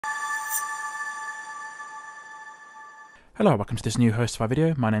Hello, welcome to this new HostiFi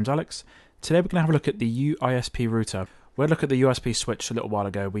video. My name's Alex. Today we're going to have a look at the UISP router. We had a look at the USB switch a little while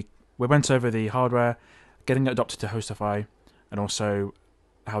ago. We went over the hardware, getting it adopted to HostiFi, and also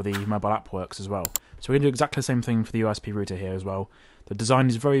how the mobile app works as well. So we're going to do exactly the same thing for the UISP router here as well. The design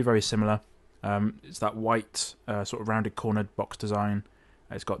is very, very similar. It's that white sort of rounded cornered box design.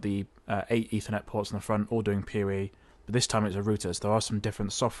 It's got the 8 Ethernet ports on the front, all doing PoE, but this time it's a router. So there are some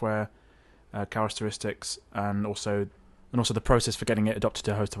different software characteristics, and also the process for getting it adopted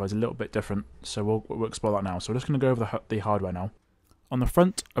to HostiFi is a little bit different, so we'll explore that now. So we're just going to go over the hardware now. On the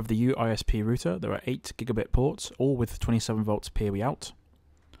front of the UISP router, there are 8 gigabit ports, all with 27 volts PoE out.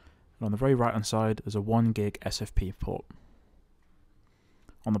 And on the very right hand side, there's a 1 gig SFP port.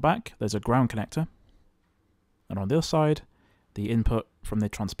 On the back, there's a ground connector. And on the other side, the input from the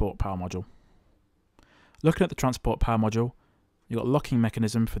transport power module. Looking at the transport power module, you've got a locking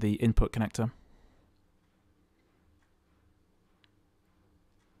mechanism for the input connector.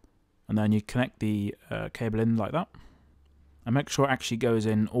 And then you connect the cable in like that, and make sure it actually goes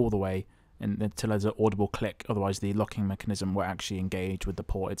in all the way until there's an audible click, otherwise the locking mechanism will actually engage with the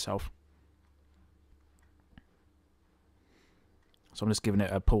port itself. So I'm just giving it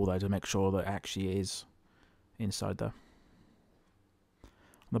a pull there to make sure that it actually is inside there.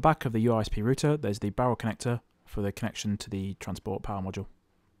 On the back of the UISP router, there's the barrel connector for the connection to the transport power module.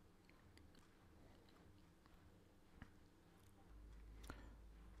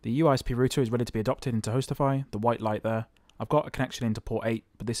 The UISP router is ready to be adopted into HostiFi, the white light there. I've got a connection into port 8,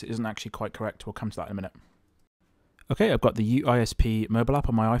 but this isn't actually quite correct. We'll come to that in a minute. Okay, I've got the UISP mobile app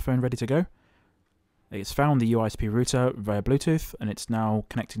on my iPhone ready to go. It's found the UISP router via Bluetooth, and it's now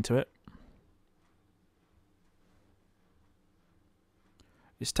connecting to it.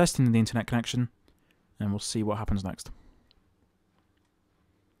 It's testing the internet connection, and we'll see what happens next.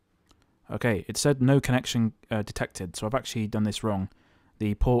 Okay, it said no connection detected, so I've actually done this wrong.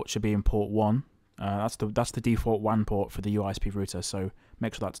 The port should be in port 1. That's the default WAN port for the UISP router, so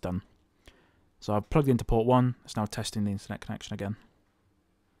make sure that's done. So I've plugged into port 1. It's now testing the internet connection again.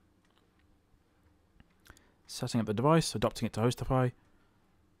 Setting up the device, adopting it to HostiFi.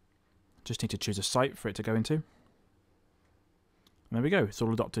 Just need to choose a site for it to go into. And there we go, it's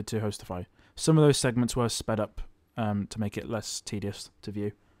all adopted to HostiFi. Some of those segments were sped up to make it less tedious to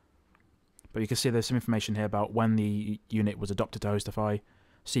view. But you can see there's some information here about when the unit was adopted to HostiFi,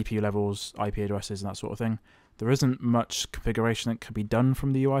 CPU levels, IP addresses, and that sort of thing. There isn't much configuration that can be done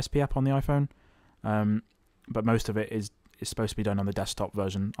from the UISP app on the iPhone, but most of it is supposed to be done on the desktop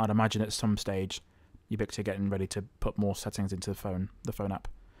version. I'd imagine at some stage Ubiquiti are getting ready to put more settings into the phone app.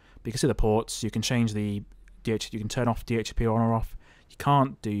 But you can see the ports. You can change the you can turn off DHCP on or off. You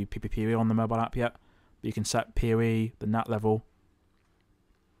can't do PPPoE on the mobile app yet, but you can set PoE, the NAT level.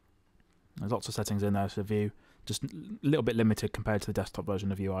 There's lots of settings in there to view, just a little bit limited compared to the desktop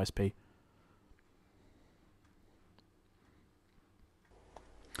version of UISP.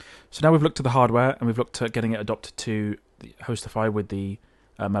 So now we've looked at the hardware, and we've looked at getting it adopted to the HostiFi with the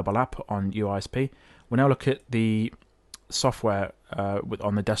mobile app on UISP. We'll now look at the software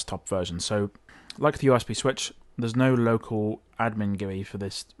on the desktop version. So like the UISP switch, there's no local admin GUI for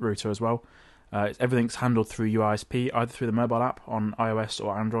this router as well. Everything's handled through UISP, either through the mobile app on iOS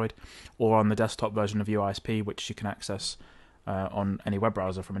or Android, or on the desktop version of UISP, which you can access on any web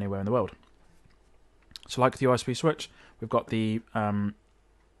browser from anywhere in the world. So like the UISP switch, we've got the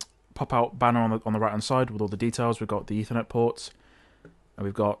pop-out banner on the right-hand side with all the details. We've got the Ethernet ports, and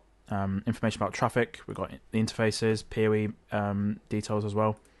we've got information about traffic. We've got the interfaces, PoE details as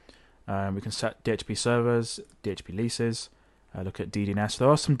well. We can set DHCP servers, DHCP leases, look at DDNS. There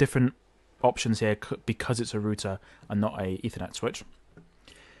are some different options here because it's a router and not a Ethernet switch.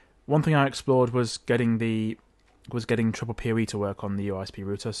 One thing I explored was getting triple PoE to work on the UISP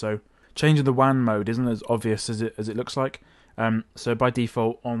router. So changing the WAN mode isn't as obvious as it looks like. So by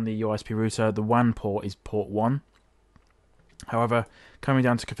default on the UISP router, the WAN port is port 1. However, coming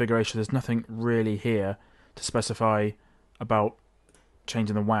down to configuration, there's nothing really here to specify about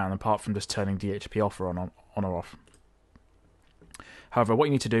changing the WAN apart from just turning DHCP off or on or off. However, what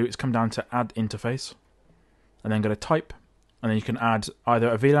you need to do is come down to Add Interface, and then go to Type, and then you can add either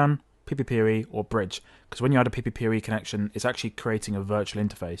a VLAN, PPPoE, or Bridge. Because when you add a PPPoE connection, it's actually creating a virtual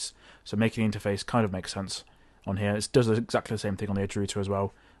interface. So making an interface kind of makes sense on here. It does exactly the same thing on the Edge router as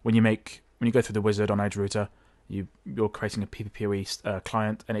well. When you go through the wizard on Edge router, you're creating a PPPoE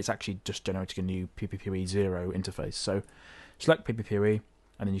client, and it's actually just generating a new PPPoE 0 interface. So select PPPoE,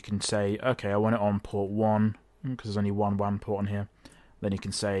 and then you can say, okay, I want it on port 1, because there's only one WAN port on here. Then you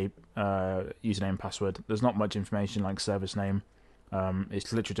can say username and password. There's not much information like service name.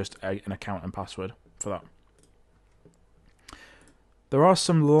 It's literally just an account and password for that. There are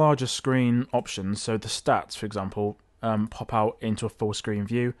some larger screen options, so the stats, for example, pop out into a full screen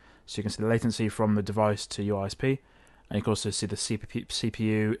view, so you can see the latency from the device to UISP, and you can also see the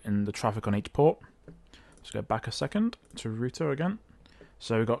CPU and the traffic on each port. Let's go back a second to router again.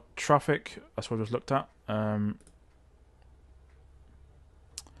 So we've got traffic, that's what we just looked at.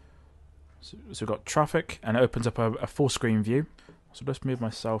 So we've got traffic, and it opens up a full screen view. So let's move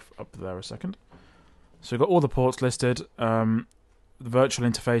myself up there a second. So we've got all the ports listed, the virtual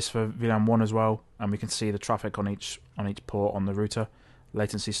interface for VLAN 1 as well, and we can see the traffic on each port on the router,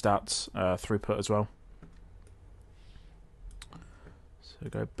 latency stats, throughput as well. So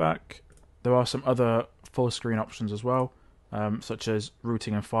go back. There are some other full screen options as well, such as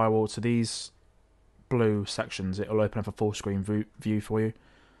routing and firewall. So these blue sections, it will open up a full screen view for you.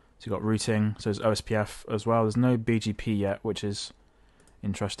 So you've got routing, so there's OSPF as well. There's no BGP yet, which is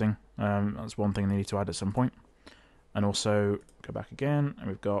interesting. That's one thing they need to add at some point. And also go back again, and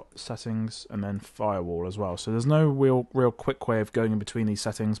we've got settings and then firewall as well. So there's no real quick way of going in between these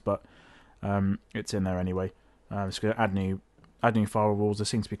settings, but it's in there anyway. It's going to add new firewalls. There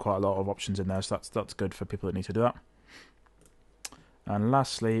seems to be quite a lot of options in there, so that's good for people that need to do that. And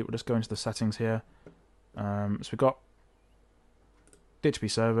lastly, we'll just go into the settings here. So we've got DHCP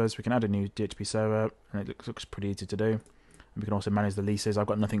servers. We can add a new DHCP server, and it looks pretty easy to do. And we can also manage the leases. I've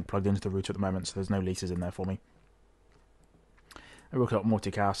got nothing plugged into the router at the moment, so there's no leases in there for me. And we've got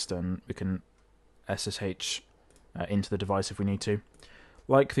multicast, and we can SSH into the device if we need to.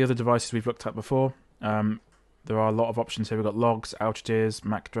 Like the other devices we've looked at before, there are a lot of options here. We've got logs, outages,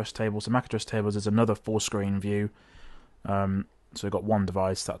 MAC address tables. So MAC address tables is another full screen view. So we've got one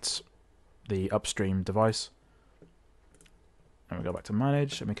device, that's the upstream device. And we go back to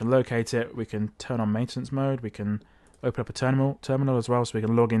manage, and we can locate it. We can turn on maintenance mode. We can open up a terminal as well, so we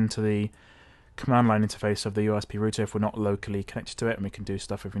can log into the command line interface of the UISP router if we're not locally connected to it, and we can do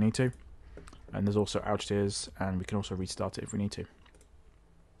stuff if we need to. And there's also outages, and we can also restart it if we need to.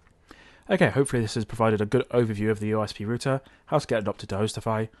 Okay, hopefully this has provided a good overview of the UISP router, how to get adopted to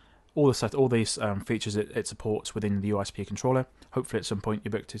HostiFi, all these features it supports within the UISP controller. Hopefully at some point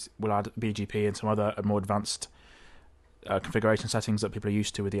Ubiquitous will add BGP and some other more advanced configuration settings that people are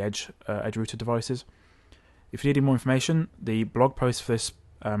used to with the Edge router devices. If you need any more information, the blog post for this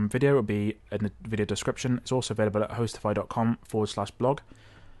video will be in the video description. It's also available at hostify.com/blog.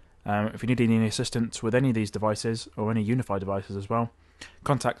 If you need any assistance with any of these devices or any Unify devices as well,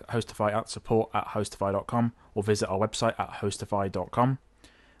 contact HostiFi at support@hostify.com or visit our website at hostify.com.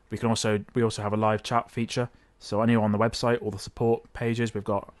 We also have a live chat feature, so anyone on the website or the support pages, we've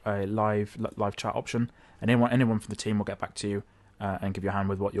got a live chat option, and anyone from the team will get back to you and give you a hand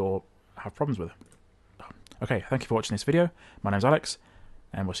with what you have problems with. Okay, thank you for watching this video. My name's Alex,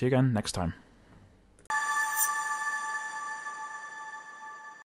 and we'll see you again next time.